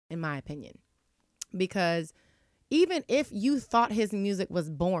in my opinion. Because even if you thought his music was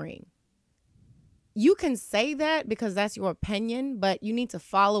boring, you can say that because that's your opinion, but you need to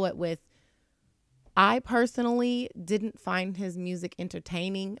follow it with, I personally didn't find his music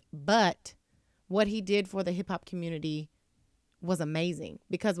entertaining, but what he did for the hip hop community was amazing,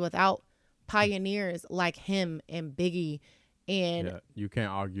 because without pioneers like him and Biggie and you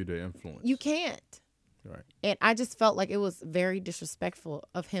can't argue the influence. You can't. Right. And I just felt like it was very disrespectful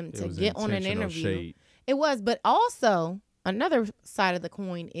of him to get on an interview. Shade. It was, but also another side of the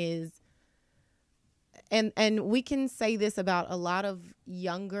coin is, and we can say this about a lot of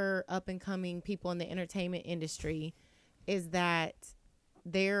younger up and coming people in the entertainment industry, is that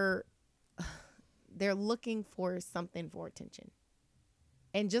they're looking for something for attention.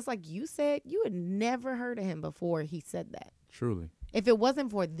 And just like you said, you had never heard of him before he said that. Truly. If it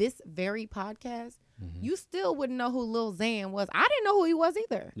wasn't for this very podcast, you still wouldn't know who Lil Xan was. I didn't know who he was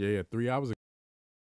either. Yeah, 3 hours ago.